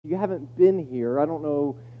you haven't been here, I don't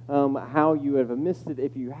know how you would have missed it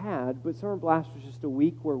if you had, but Summer Blast was just a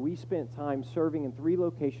week where we spent time serving in 3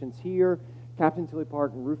 locations here, Captain Tilly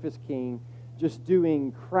Park and Rufus King, just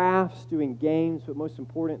doing crafts, doing games, but most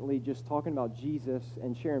importantly, just talking about Jesus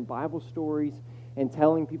and sharing Bible stories and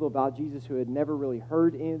telling people about Jesus who had never really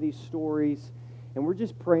heard any of these stories. And we're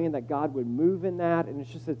just praying that God would move in that, and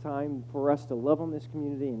it's just a time for us to love on this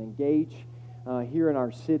community and engage here in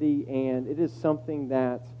our city, and it is something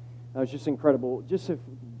that is just incredible. Just a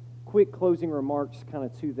quick closing remarks kind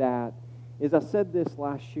of to that is I said this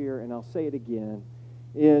last year, and I'll say it again,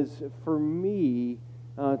 is for me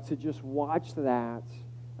to just watch that.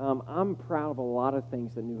 I'm proud of a lot of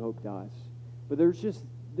things that New Hope does, but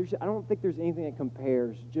I don't think there's anything that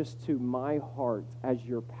compares just to my heart as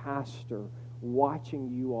your pastor watching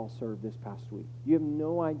you all serve this past week. You have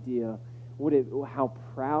no idea how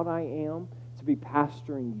proud I am to be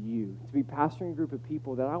pastoring you, to be pastoring a group of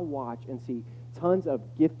people that I watch and see tons of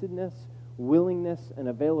giftedness, willingness, and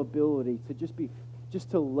availability to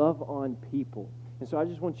just to love on people. And so I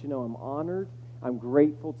just want you to know I'm honored, I'm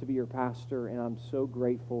grateful to be your pastor, and I'm so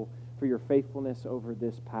grateful for your faithfulness over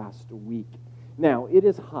this past week. Now, it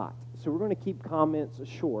is hot, so we're going to keep comments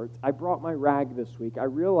short. I brought my rag this week. I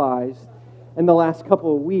realized in the last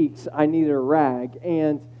couple of weeks I needed a rag,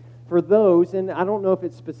 and for those, and I don't know if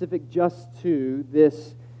it's specific just to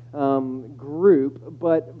this group,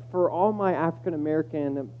 but for all my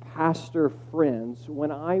African-American pastor friends,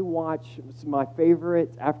 when I watch my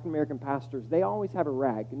favorite African-American pastors, they always have a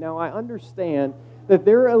rag. Now, I understand that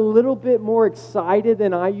they're a little bit more excited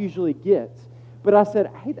than I usually get, but I said,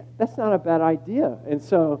 hey, that's not a bad idea. And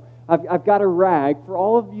so I've got a rag. For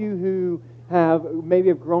all of you who maybe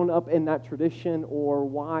have grown up in that tradition or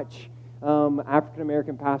watch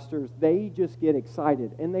African-American pastors, they just get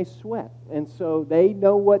excited and they sweat. And so they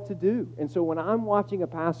know what to do. And so when I'm watching a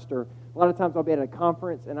pastor, a lot of times I'll be at a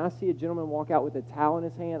conference and I see a gentleman walk out with a towel in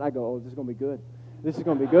his hand, I go, oh, this is going to be good. This is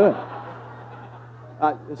going to be good.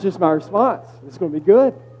 It's just my response. It's going to be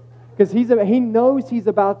good. Because he knows he's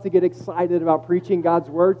about to get excited about preaching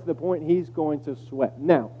God's word to the point he's going to sweat.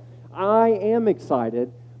 Now, I am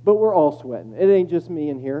excited, but we're all sweating. It ain't just me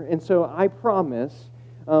in here. And so I promise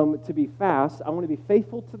to be fast. I want to be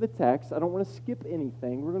faithful to the text. I don't want to skip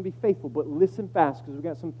anything. We're going to be faithful, but listen fast because we've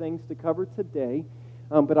got some things to cover today.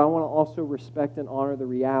 But I want to also respect and honor the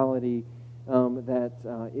reality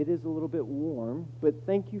that it is a little bit warm. But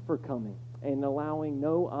thank you for coming and allowing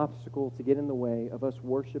no obstacle to get in the way of us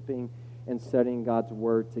worshiping and studying God's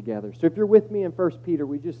word together. So if you're with me in 1 Peter,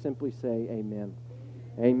 we just simply say amen.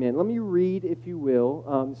 Amen. Let me read, if you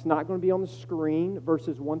will. It's not going to be on the screen,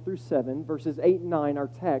 verses 1 through 7. Verses 8 and 9, our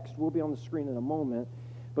text, will be on the screen in a moment.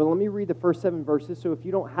 But let me read the first 7 verses. So if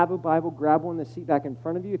you don't have a Bible, grab one in the seat back in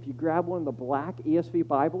front of you. If you grab one of the black ESV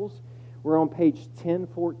Bibles, we're on page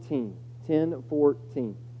 1014.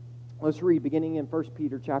 1014. Let's read, beginning in 1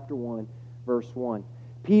 Peter chapter 1, verse 1.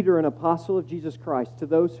 Peter, an apostle of Jesus Christ, to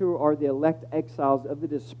those who are the elect exiles of the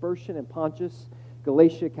dispersion in Pontus,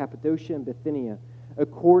 Galatia, Cappadocia, and Bithynia,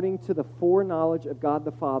 according to the foreknowledge of God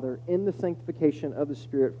the Father, in the sanctification of the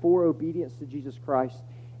Spirit, for obedience to Jesus Christ,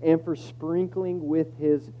 and for sprinkling with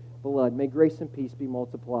His blood. May grace and peace be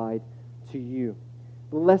multiplied to you.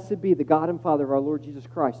 Blessed be the God and Father of our Lord Jesus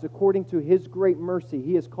Christ. According to His great mercy,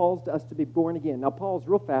 He has caused us to be born again. Now, pause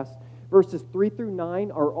real fast. Verses 3 through 9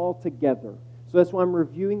 are all together. So that's why I'm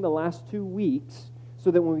reviewing the last 2 weeks, so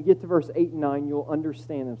that when we get to verse 8 and 9, you'll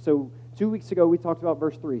understand them. So 2 weeks ago, we talked about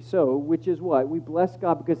verse 3. So, which is what? We bless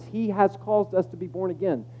God because He has caused us to be born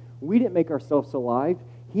again. We didn't make ourselves alive.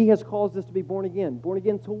 He has caused us to be born again. Born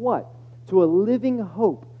again to what? To a living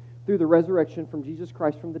hope through the resurrection from Jesus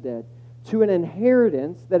Christ from the dead, to an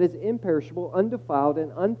inheritance that is imperishable, undefiled,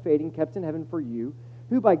 and unfading, kept in heaven for you,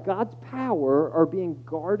 who by God's power are being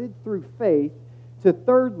guarded through faith, to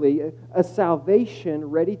thirdly, a salvation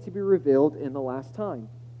ready to be revealed in the last time.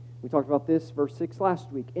 We talked about this, verse 6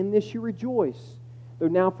 last week. In this you rejoice, though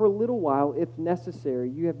now for a little while, if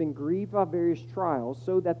necessary, you have been grieved by various trials,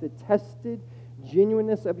 so that the tested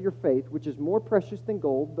genuineness of your faith, which is more precious than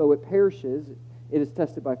gold, though it perishes, it is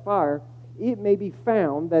tested by fire, it may be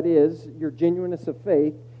found, that is, your genuineness of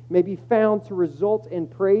faith, may be found to result in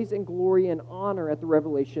praise and glory and honor at the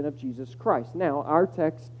revelation of Jesus Christ. Now, our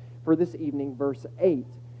text for this evening, verse 8.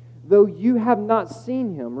 Though you have not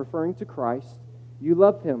seen Him, referring to Christ, you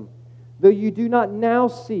love Him. Though you do not now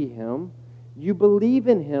see Him, you believe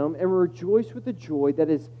in Him and rejoice with a joy that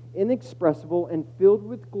is inexpressible and filled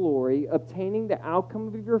with glory, obtaining the outcome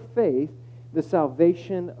of your faith, the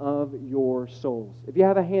salvation of your souls. If you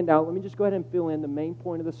have a handout, let me just go ahead and fill in the main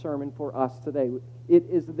point of the sermon for us today. It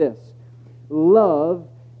is this: love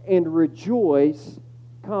and rejoice,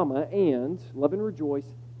 comma, and, love and rejoice,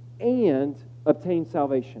 and obtain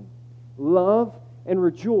salvation. Love and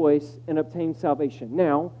rejoice and obtain salvation.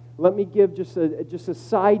 Now, let me give just a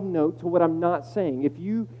side note to what I'm not saying. If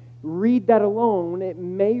you read that alone, it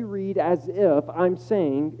may read as if I'm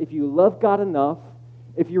saying if you love God enough,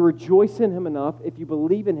 if you rejoice in Him enough, if you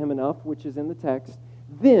believe in Him enough, which is in the text,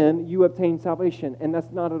 then you obtain salvation. And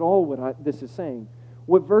that's not at all what this is saying.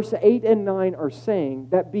 What verse 8 and 9 are saying,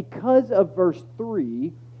 that because of verse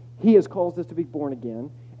 3, He has caused us to be born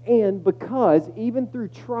again, and because even through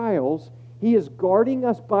trials, He is guarding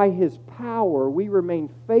us by His power, we remain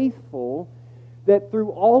faithful, that through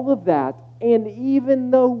all of that, and even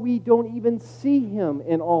though we don't even see Him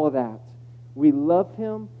in all of that, we love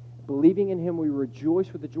Him, believing in Him, we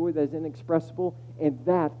rejoice with a joy that is inexpressible, and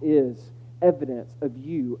that is evidence of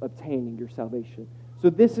you obtaining your salvation. So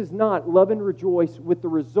this is not love and rejoice with the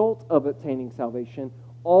result of obtaining salvation.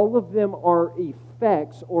 All of them are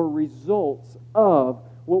effects or results of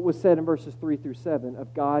what was said in verses 3 through 7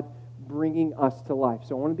 of God bringing us to life.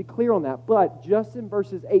 So I want to be clear on that. But just in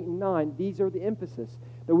verses 8 and 9, these are the emphasis.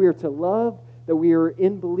 That we are to love, that we are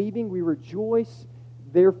in believing, we rejoice.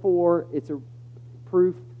 Therefore, it's a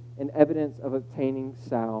proof and evidence of obtaining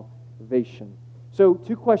salvation. So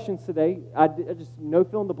 2 questions today. I just, no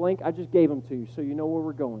fill in the blank, I just gave them to you so you know where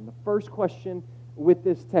we're going. The first question with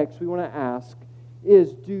this text we want to ask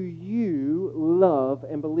is, do you love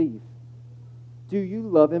and believe? Do you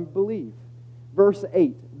love and believe? Verse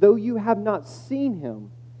 8, though you have not seen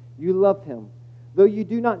Him, you love Him. Though you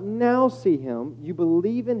do not now see Him, you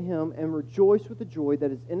believe in Him and rejoice with a joy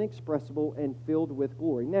that is inexpressible and filled with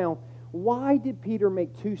glory. Now, why did Peter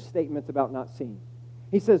make 2 statements about not seeing?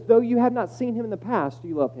 He says, though you have not seen Him in the past,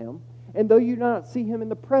 you love Him. And though you do not see Him in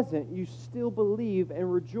the present, you still believe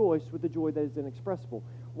and rejoice with a joy that is inexpressible.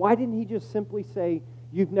 Why didn't He just simply say,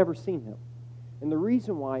 you've never seen Him? And the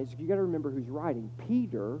reason why is you got to remember who's writing.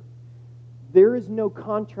 Peter, there is no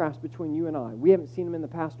contrast between you and I. We haven't seen Him in the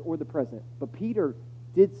past or the present, but Peter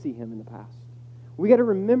did see Him in the past. We got to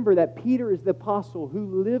remember that Peter is the apostle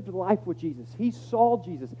who lived life with Jesus. He saw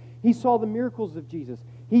Jesus. He saw the miracles of Jesus.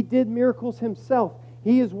 He did miracles himself.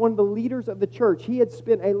 He is one of the leaders of the church. He had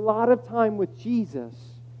spent a lot of time with Jesus,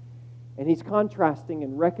 and he's contrasting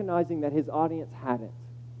and recognizing that his audience hadn't.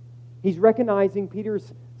 He's recognizing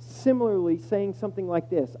Peter's similarly saying something like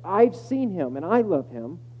this: I've seen Him and I love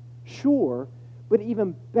Him, sure, but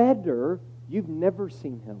even better, you've never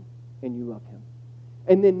seen Him and you love Him.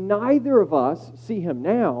 And then neither of us see Him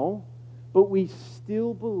now, but we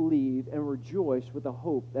still believe and rejoice with a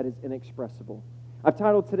hope that is inexpressible. I've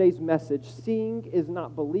titled today's message, Seeing is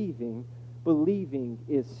Not Believing, Believing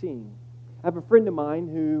is Seeing. I have a friend of mine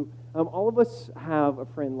who, all of us have a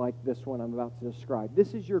friend like this one I'm about to describe.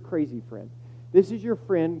 This is your crazy friend. This is your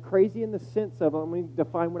friend, crazy in the sense of, I'm going to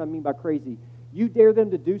define what I mean by crazy. You dare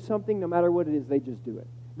them to do something, no matter what it is, they just do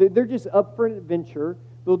it. They're just up for an adventure.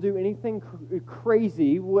 They'll do anything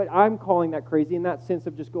crazy, what I'm calling that crazy, in that sense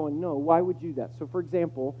of just going, no, why would you do that? So, for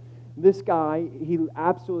example, this guy, he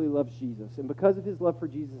absolutely loves Jesus. And because of his love for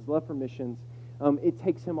Jesus, his love for missions, it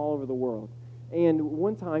takes him all over the world. And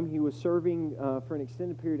one time he was serving for an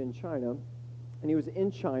extended period in China, and he was in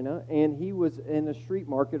China, and he was in a street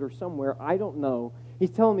market or somewhere, I don't know. He's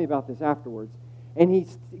telling me about this afterwards. And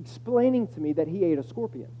he's explaining to me that he ate a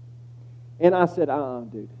scorpion. And I said,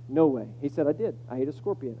 dude, no way. He said, I did. I ate a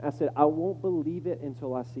scorpion. I said, I won't believe it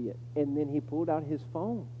until I see it. And then he pulled out his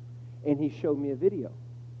phone, and he showed me a video,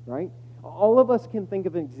 right? All of us can think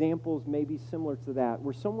of examples maybe similar to that,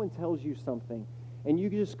 where someone tells you something, and you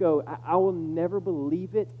just go, I will never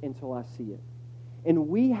believe it until I see it. And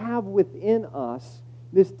we have within us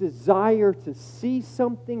this desire to see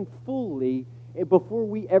something fully before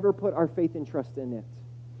we ever put our faith and trust in it.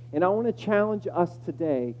 And I want to challenge us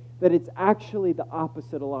today that it's actually the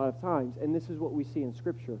opposite a lot of times, and this is what we see in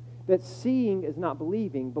Scripture, that seeing is not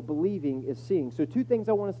believing, but believing is seeing. So 2 things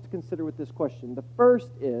I want us to consider with this question. The first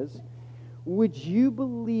is, would you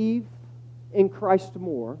believe in Christ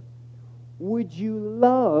more? Would you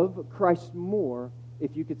love Christ more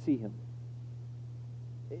if you could see Him?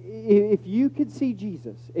 If you could see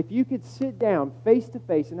Jesus, if you could sit down face to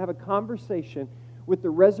face and have a conversation with the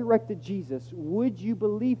resurrected Jesus, would you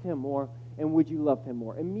believe Him more and would you love Him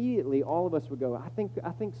more? Immediately, all of us would go, I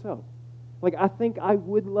think so. Like, I think I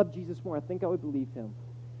would love Jesus more. I think I would believe Him.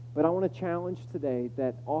 But I want to challenge today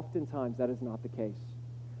that oftentimes that is not the case.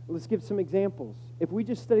 Let's give some examples. If we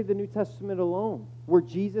just study the New Testament alone, where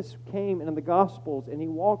Jesus came in the Gospels and He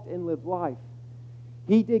walked and lived life,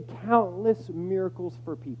 He did countless miracles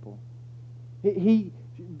for people. He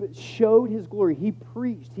showed His glory. He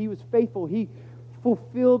preached. He was faithful. He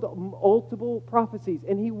fulfilled multiple prophecies,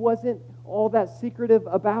 and he wasn't all that secretive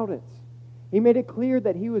about it. He made it clear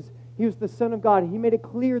that he was the Son of God. He made it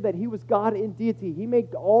clear that he was God in deity. He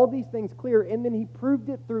made all these things clear, and then he proved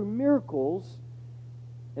it through miracles.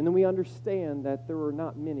 And then we understand that there were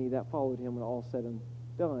not many that followed him when all said and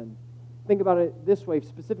done. Think about it this way,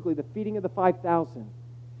 specifically the feeding of the 5,000.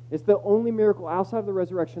 It's the only miracle outside of the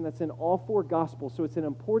resurrection that's in all four Gospels, so it's an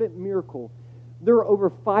important miracle. There were over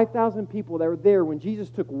 5,000 people that were there when Jesus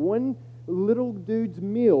took one little dude's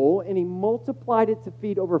meal and he multiplied it to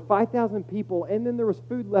feed over 5,000 people, and then there was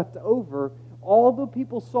food left over. All the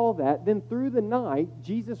people saw that. Then through the night,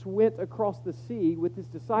 Jesus went across the sea with his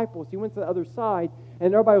disciples. He went to the other side,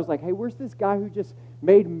 and everybody was like, hey, where's this guy who just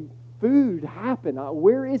made food happen?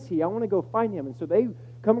 Where is he? I want to go find him. And so they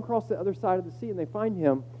come across the other side of the sea, and they find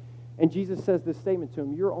him, and Jesus says this statement to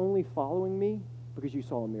him, you're only following me because you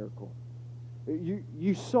saw a miracle.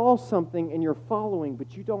 You saw something and you're following,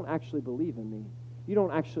 but you don't actually believe in me. You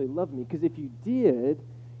don't actually love me. Because if you did,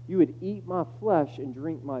 you would eat my flesh and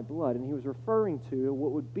drink my blood. And he was referring to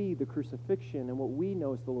what would be the crucifixion and what we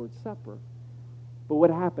know as the Lord's Supper. But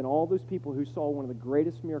what happened? All those people who saw one of the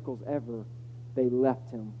greatest miracles ever, they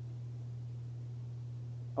left him.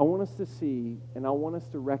 I want us to see, and I want us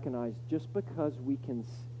to recognize, just because we can,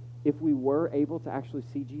 if we were able to actually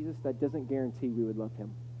see Jesus, that doesn't guarantee we would love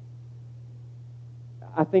him.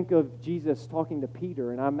 I think of Jesus talking to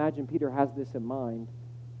Peter, and I imagine Peter has this in mind.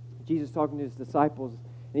 Jesus talking to his disciples,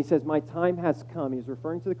 and he says, my time has come. He's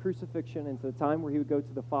referring to the crucifixion and to the time where he would go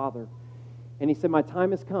to the Father. And he said, my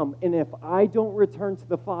time has come, and if I don't return to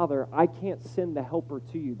the Father, I can't send the Helper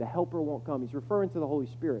to you. The Helper won't come. He's referring to the Holy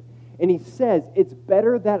Spirit. And he says, it's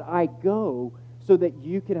better that I go so that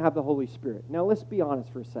you can have the Holy Spirit. Now, let's be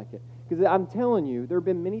honest for a second, because I'm telling you, there have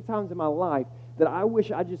been many times in my life that I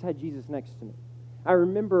wish I just had Jesus next to me. I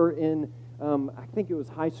remember in, I think it was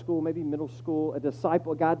high school, maybe middle school, a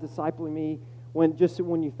guy discipling me, when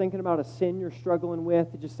you're thinking about a sin you're struggling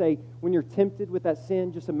with, to just say, when you're tempted with that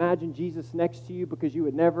sin, just imagine Jesus next to you, because you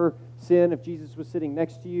would never sin if Jesus was sitting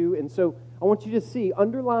next to you. And so I want you to see,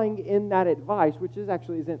 underlying in that advice, which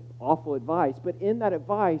isn't awful advice, but in that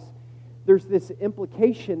advice, there's this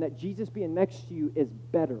implication that Jesus being next to you is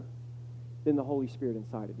better than the Holy Spirit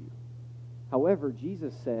inside of you. However,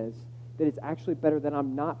 Jesus says that it's actually better that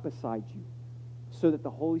I'm not beside you, so that the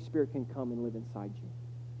Holy Spirit can come and live inside you.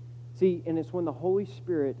 See, and it's when the Holy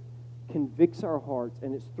Spirit convicts our hearts,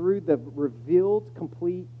 and it's through the revealed,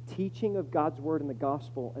 complete teaching of God's Word and the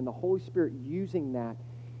Gospel, and the Holy Spirit using that.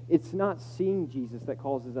 It's not seeing Jesus that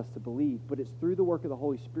causes us to believe, but it's through the work of the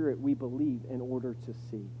Holy Spirit we believe in order to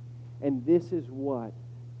see. And this is what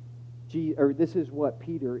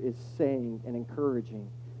Peter is saying and encouraging,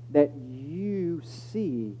 that you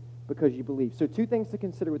see because you believe. So 2 things to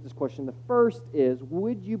consider with this question. The first is,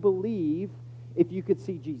 would you believe if you could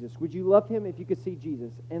see Jesus? Would you love him if you could see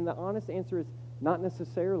Jesus? And the honest answer is not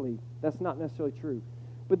necessarily. That's not necessarily true.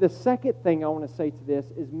 But the second thing I want to say to this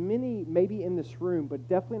is, many, maybe in this room, but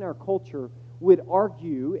definitely in our culture, would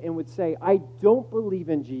argue and would say, I don't believe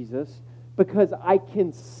in Jesus because I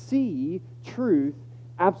can see truth,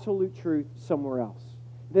 absolute truth, somewhere else.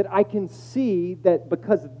 That I can see that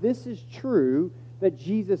because this is true, that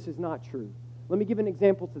Jesus is not true. Let me give an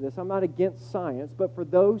example to this. I'm not against science, but for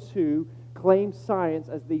those who claim science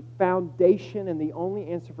as the foundation and the only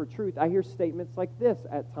answer for truth, I hear statements like this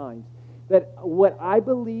at times, that what I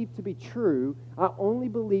believe to be true, I only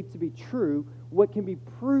believe to be true what can be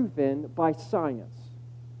proven by science,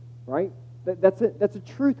 right? That's a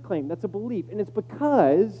truth claim. That's a belief. And it's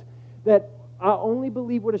because that I only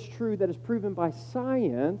believe what is true that is proven by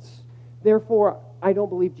science. Therefore, I don't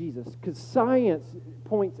believe Jesus, because science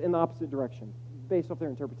points in the opposite direction based off their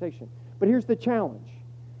interpretation. But here's the challenge.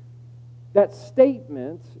 That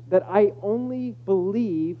statement that I only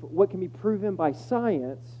believe what can be proven by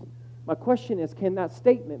science, my question is, can that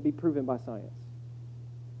statement be proven by science?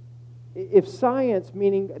 If science,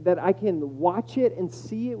 meaning that I can watch it and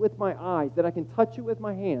see it with my eyes, that I can touch it with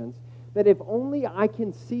my hands, that if only I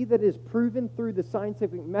can see that it is proven through the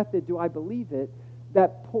scientific method, do I believe it?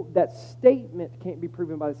 That statement can't be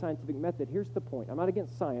proven by the scientific method. Here's the point. I'm not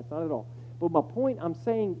against science, not at all. But my point I'm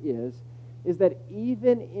saying is that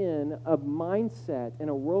even in a mindset and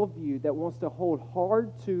a worldview that wants to hold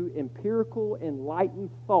hard to empirical, enlightened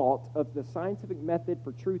thought of the scientific method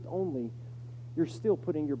for truth only, you're still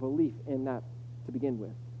putting your belief in that to begin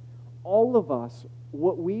with. All of us,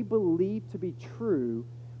 what we believe to be true,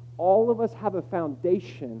 all of us have a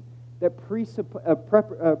foundation, that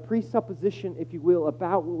presupposition, if you will,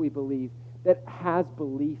 about what we believe that has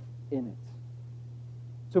belief in it.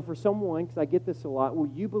 So for someone, because I get this a lot, well,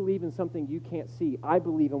 you believe in something you can't see. I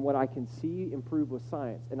believe in what I can see and prove with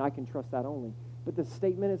science, and I can trust that only. But the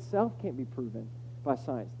statement itself can't be proven by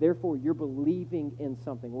science. Therefore, you're believing in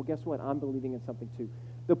something. Well, guess what? I'm believing in something too.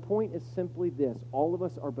 The point is simply this. All of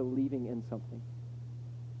us are believing in something.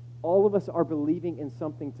 All of us are believing in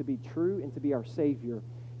something to be true and to be our Savior.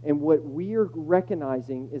 And what we are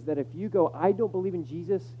recognizing is that if you go, I don't believe in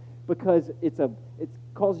Jesus because it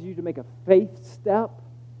causes you to make a faith step,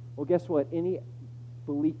 well, guess what? Any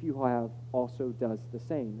belief you have also does the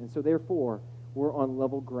same. And so therefore, we're on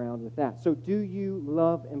level ground with that. So do you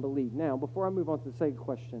love and believe? Now, before I move on to the second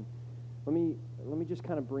question, let me just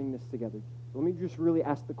kind of bring this together. Let me just really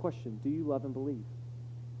ask the question, do you love and believe?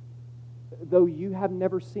 Though you have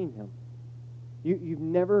never seen him. You've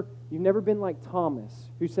never been like Thomas,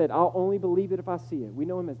 who said, I'll only believe it if I see it. We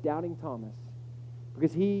know him as Doubting Thomas.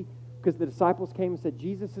 Because the disciples came and said,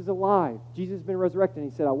 Jesus is alive. Jesus has been resurrected.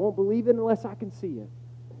 And he said, I won't believe it unless I can see it.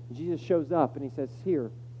 And Jesus shows up and he says, here,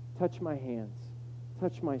 touch my hands.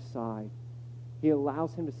 Touch my side. He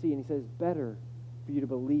allows him to see. And he says, better for you to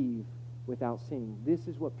believe without seeing. This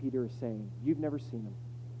is what Peter is saying. You've never seen him,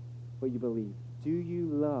 but you believe. Do you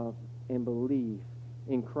love and believe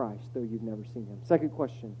in Christ, though you've never seen him? Second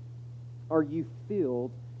question, are you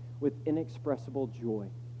filled with inexpressible joy?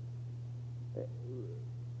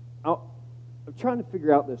 I'm trying to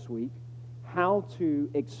figure out this week how to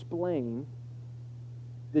explain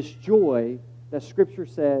this joy that Scripture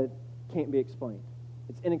said can't be explained.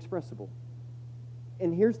 It's inexpressible.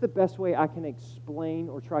 And here's the best way I can explain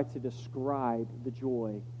or try to describe the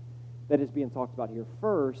joy that is being talked about here.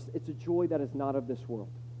 First, it's a joy that is not of this world.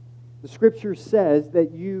 The Scripture says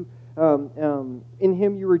that you, in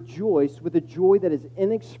Him you rejoice with a joy that is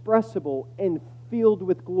inexpressible and filled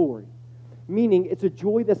with glory. Meaning, it's a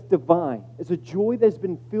joy that's divine. It's a joy that's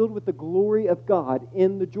been filled with the glory of God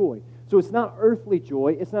in the joy. So it's not earthly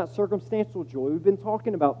joy. It's not circumstantial joy. We've been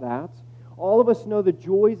talking about that. All of us know the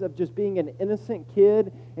joys of just being an innocent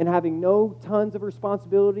kid and having no tons of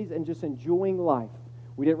responsibilities and just enjoying life.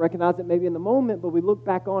 We didn't recognize it maybe in the moment, but we look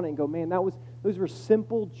back on it and go, man, those were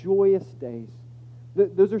simple, joyous days.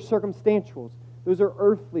 Those are circumstantials. Those are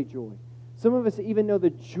earthly joy. Some of us even know the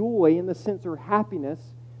joy in the sense or happiness,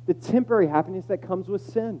 the temporary happiness that comes with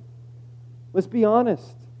sin. Let's be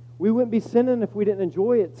honest. We wouldn't be sinning if we didn't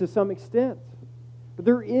enjoy it to some extent. But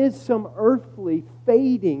there is some earthly,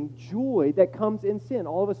 fading joy that comes in sin.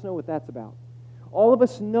 All of us know what that's about. All of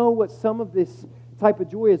us know what some of this type of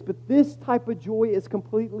joy is, but this type of joy is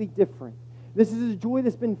completely different. This is a joy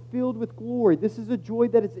that's been filled with glory. This is a joy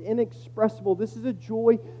that is inexpressible. This is a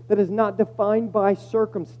joy that is not defined by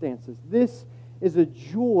circumstances. This is a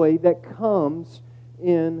joy that comes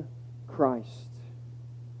in Christ.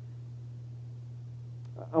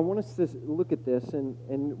 I want us to look at this, and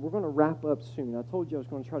we're going to wrap up soon. I told you I was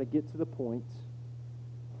going to try to get to the point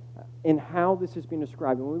in how this is being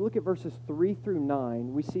described. When we look at verses 3 through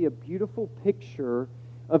 9, we see a beautiful picture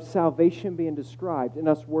of salvation being described and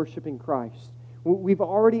us worshiping Christ. We've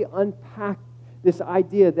already unpacked this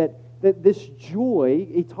idea that this joy,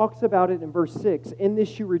 he talks about it in verse 6, in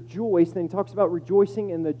this you rejoice, then he talks about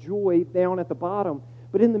rejoicing in the joy down at the bottom,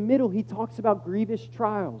 but in the middle he talks about grievous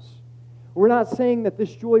trials. We're not saying that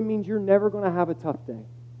this joy means you're never going to have a tough day.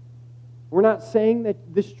 We're not saying that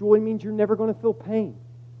this joy means you're never going to feel pain.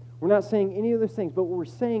 We're not saying any of those things, but what we're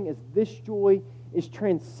saying is this joy is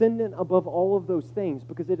transcendent above all of those things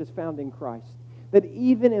because it is found in Christ. That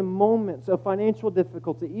even in moments of financial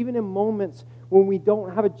difficulty, even in moments when we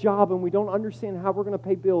don't have a job and we don't understand how we're going to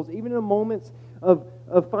pay bills, even in moments of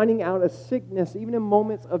finding out a sickness, even in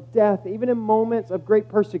moments of death, even in moments of great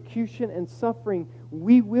persecution and suffering,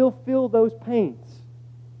 we will feel those pains.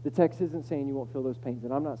 The text isn't saying you won't feel those pains,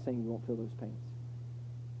 and I'm not saying you won't feel those pains.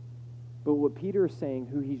 But what Peter is saying,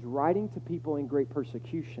 who he's writing to people in great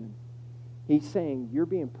persecution, he's saying, you're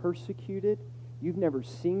being persecuted, you've never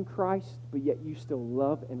seen Christ, but yet you still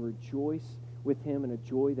love and rejoice with Him in a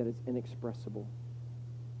joy that is inexpressible.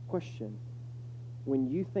 Question, when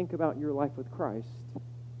you think about your life with Christ,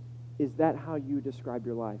 is that how you describe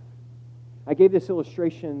your life? I gave this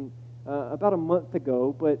illustration about a month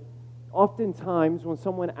ago, but oftentimes when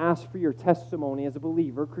someone asks for your testimony as a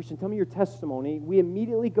believer, Christian, tell me your testimony, we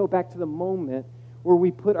immediately go back to the moment where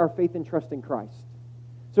we put our faith and trust in Christ.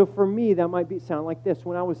 So for me, that might sound like this.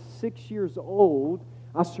 When I was 6 years old,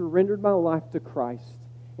 I surrendered my life to Christ,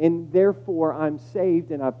 and therefore I'm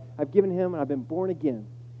saved, and I've given Him, and I've been born again.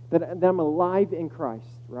 That I'm alive in Christ,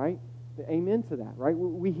 right? Amen to that, right?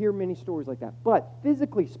 We hear many stories like that. But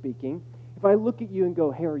physically speaking, if I look at you and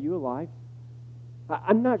go, hey, are you alive?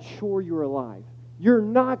 I'm not sure you're alive. You're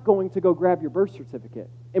not going to go grab your birth certificate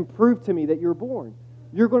and prove to me that you're born.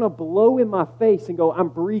 You're going to blow in my face and go, I'm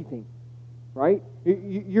breathing, right?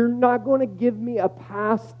 You're not going to give me a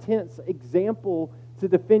past tense example to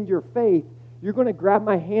defend your faith. You're going to grab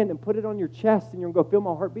my hand and put it on your chest and you're going to go, feel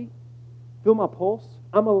my heartbeat? Feel my pulse?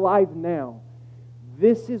 I'm alive now.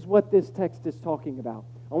 This is what this text is talking about.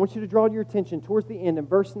 I want you to draw your attention towards the end in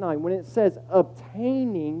verse 9 when it says,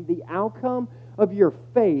 obtaining the outcome of your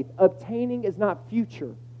faith. Obtaining is not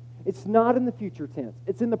future. It's not in the future tense.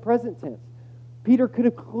 It's in the present tense. Peter could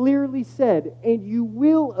have clearly said, and you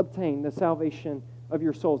will obtain the salvation of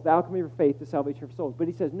your souls, the outcome of your faith, the salvation of your souls. But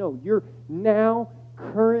he says, no, you're now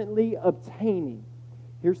currently obtaining.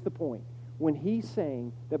 Here's the point. When he's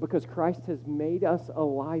saying that because Christ has made us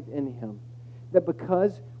alive in him, that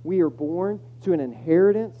because we are born to an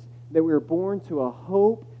inheritance, that we are born to a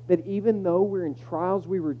hope, that even though we're in trials,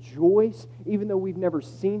 we rejoice, even though we've never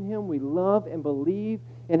seen him, we love and believe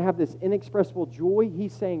and have this inexpressible joy.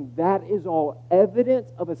 He's saying that is all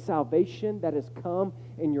evidence of a salvation that has come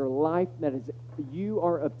in your life, that is, you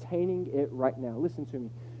are obtaining it right now. Listen to me.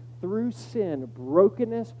 Through sin,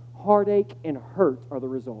 brokenness, heartache, and hurt are the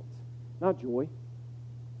results, not joy.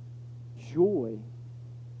 Joy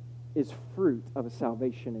is fruit of a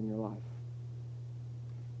salvation in your life.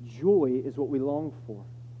 Joy is what we long for.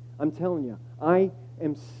 I'm telling you, I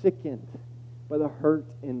am sickened by the hurt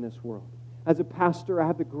in this world. As a pastor, I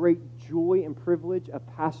have the great joy and privilege of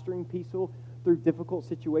pastoring people through difficult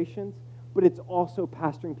situations, but it's also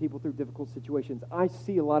pastoring people through difficult situations. I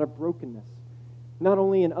see a lot of brokenness, not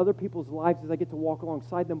only in other people's lives as I get to walk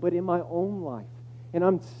alongside them, but in my own life. And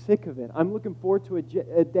I'm sick of it. I'm looking forward to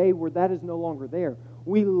a day where that is no longer there.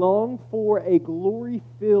 We long for a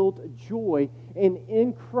glory-filled joy, and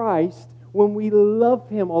in Christ, when we love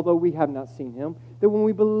him, although we have not seen him, that when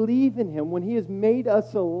we believe in him, when he has made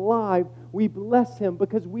us alive, we bless him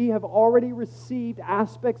because we have already received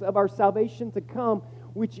aspects of our salvation to come,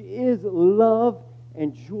 which is love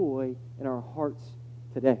and joy in our hearts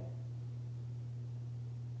today.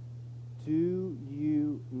 Do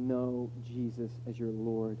you know Jesus as your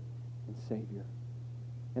Lord and Savior?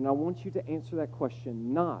 And I want you to answer that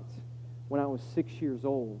question not when I was 6 years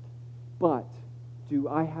old, but do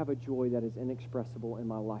I have a joy that is inexpressible in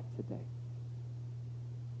my life today?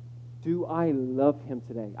 Do I love him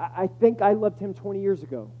today? I think I loved him 20 years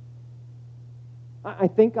ago. I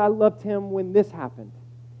think I loved him when this happened.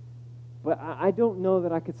 But I don't know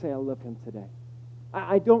that I could say I love him today.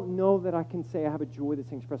 I don't know that I can say I have a joy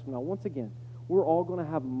that's inexpressible. Now, once again, we're all going to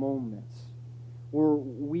have moments where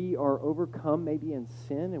we are overcome maybe in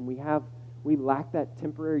sin and we lack that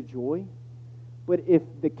temporary joy. But if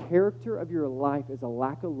the character of your life is a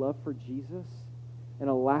lack of love for Jesus and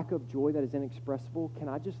a lack of joy that is inexpressible, can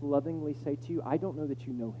I just lovingly say to you, I don't know that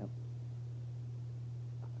you know him.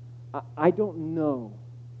 I don't know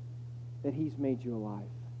that he's made you alive.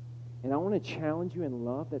 And I want to challenge you in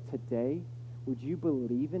love that today, would you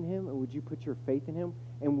believe in him and would you put your faith in him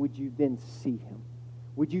and would you then see him?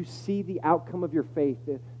 Would you see the outcome of your faith,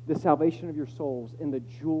 the salvation of your souls, and the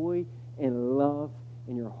joy and love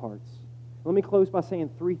in your hearts? Let me close by saying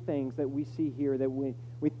three things that we see here that we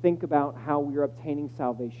think about how we are obtaining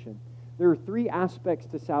salvation. There are three aspects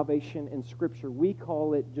to salvation in Scripture.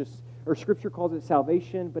 Scripture calls it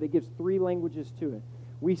salvation, but it gives three languages to it.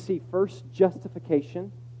 We see first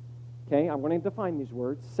justification. Okay, I'm going to define these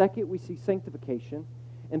words. Second, we see sanctification.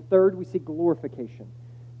 And third, we see glorification.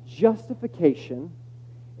 Justification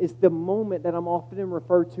is the moment that I'm often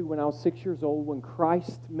referred to when I was 6 years old, when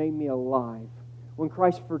Christ made me alive. When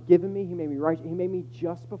Christ forgiven me, he made me righteous. He made me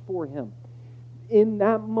just before him. In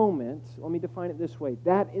that moment, let me define it this way,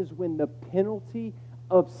 that is when the penalty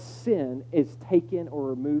of sin is taken or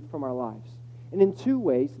removed from our lives. And in two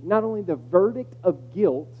ways, not only the verdict of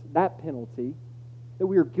guilt, that penalty, that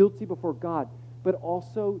we are guilty before God, but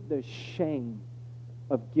also the shame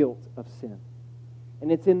of guilt of sin.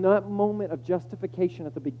 And it's in that moment of justification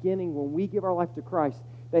at the beginning when we give our life to Christ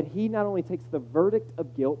that he not only takes the verdict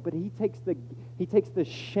of guilt, but he takes the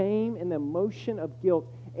shame and the emotion of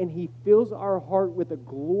guilt and he fills our heart with a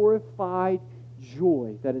glorified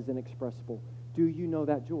joy that is inexpressible. Do you know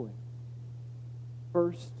that joy?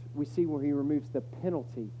 First, we see where he removes the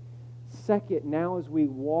penalty. Second, now as we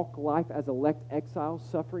walk life as elect exiles,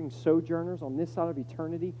 suffering sojourners on this side of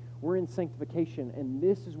eternity, we're in sanctification, and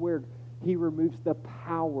this is where he removes the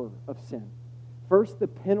power of sin. First, the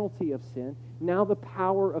penalty of sin, now the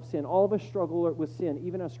power of sin. All of us struggle with sin,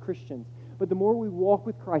 even as Christians. But the more we walk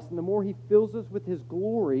with Christ and the more he fills us with his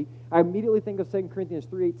glory, I immediately think of 2 Corinthians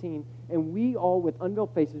 3:18, and we all with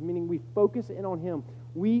unveiled faces, meaning we focus in on him,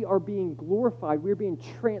 We are being glorified. We're being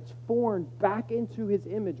transformed back into His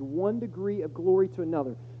image, one degree of glory to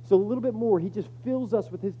another. So a little bit more, He just fills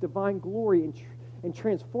us with His divine glory and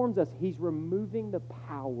transforms us. He's removing the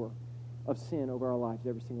power of sin over our lives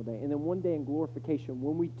every single day. And then one day in glorification,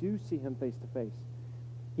 when we do see Him face to face,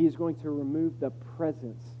 He is going to remove the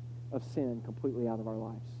presence of sin completely out of our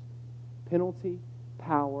lives. Penalty,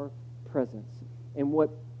 power, presence. And what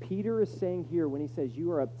Peter is saying here when he says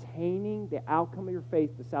you are obtaining the outcome of your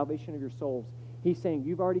faith, the salvation of your souls, he's saying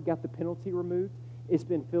you've already got the penalty removed. It's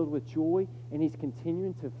been filled with joy, and He's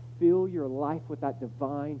continuing to fill your life with that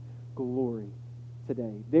divine glory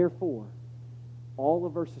today. Therefore, all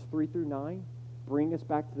of verses 3 through 9 bring us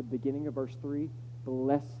back to the beginning of verse 3.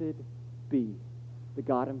 Blessed be the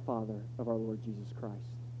God and Father of our Lord Jesus Christ.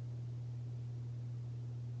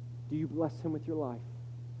 Do you bless Him with your life?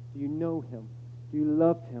 Do you know Him? Do you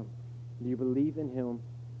love Him? Do you believe in Him?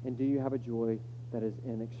 And do you have a joy that is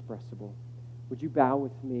inexpressible? Would you bow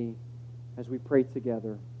with me as we pray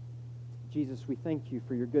together? Jesus, we thank You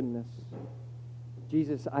for Your goodness.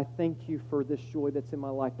 Jesus, I thank You for this joy that's in my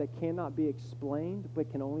life that cannot be explained, but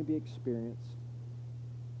can only be experienced.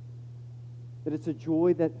 That it's a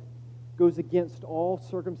joy that goes against all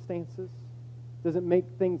circumstances, doesn't make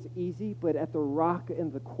things easy, but at the rock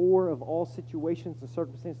and the core of all situations and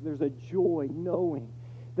circumstances, there's a joy knowing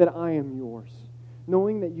that I am Yours,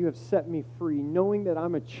 knowing that You have set me free, knowing that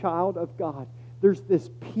I'm a child of God. There's this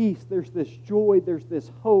peace, there's this joy, there's this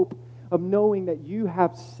hope of knowing that You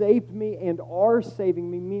have saved me and are saving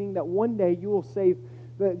me, meaning that one day You will save,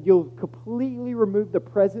 that You'll completely remove the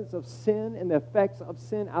presence of sin and the effects of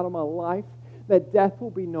sin out of my life, that death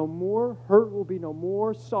will be no more, hurt will be no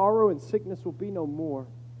more, sorrow and sickness will be no more.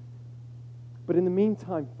 But in the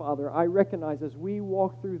meantime, Father, I recognize as we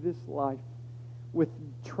walk through this life with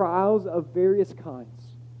trials of various kinds,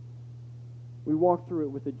 we walk through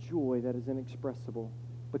it with a joy that is inexpressible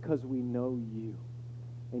because we know You,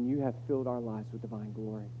 and You have filled our lives with divine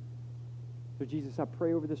glory. So Jesus, I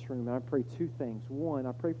pray over this room, and I pray two things. One,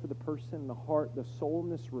 I pray for the person, the heart, the soul in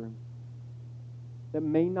this room that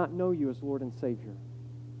may not know You as Lord and Savior.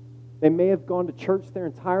 They may have gone to church their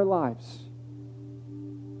entire lives.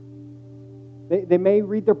 They may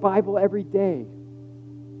read their Bible every day.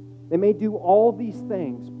 They may do all these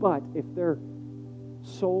things, but if their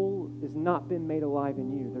soul has not been made alive in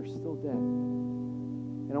You, they're still dead.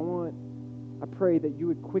 And I pray that You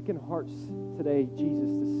would quicken hearts today, Jesus,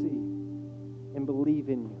 to see and believe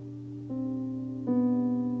in You.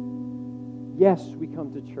 Yes, we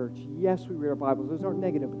come to church. Yes, we read our Bibles. Those aren't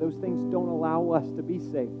negative, but those things don't allow us to be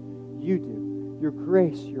saved. You do. Your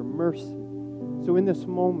grace, Your mercy. So in this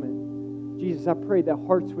moment, Jesus, I pray that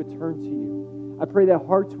hearts would turn to You. I pray that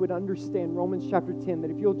hearts would understand Romans chapter 10,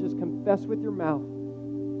 that if you'll just confess with your mouth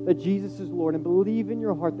that Jesus is Lord and believe in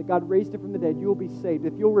your heart that God raised Him from the dead, you will be saved.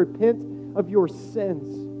 If you'll repent of your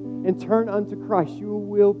sins and turn unto Christ, you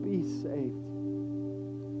will be saved.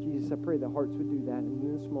 Jesus, I pray that hearts would do that, and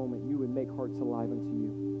in this moment, You would make hearts alive unto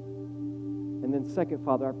You. And then second,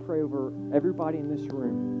 Father, I pray over everybody in this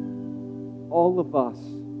room. All of us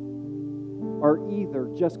are either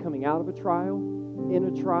just coming out of a trial, in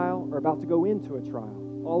a trial, or about to go into a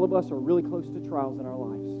trial. All of us are really close to trials in our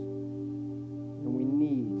lives. And we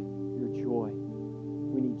need Your joy.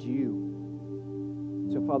 We need You.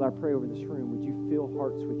 So, Father, I pray over this room, would You fill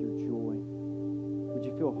hearts with Your joy? Would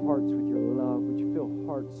You fill hearts with Your love? Would You fill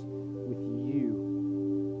hearts with You?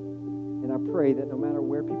 And I pray that no matter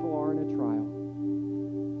where people are in a trial,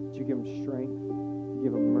 that You give them strength, You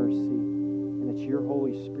give them mercy, and that Your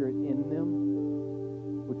Holy Spirit in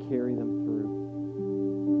them would carry them through.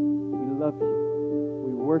 We love You.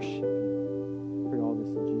 We worship You.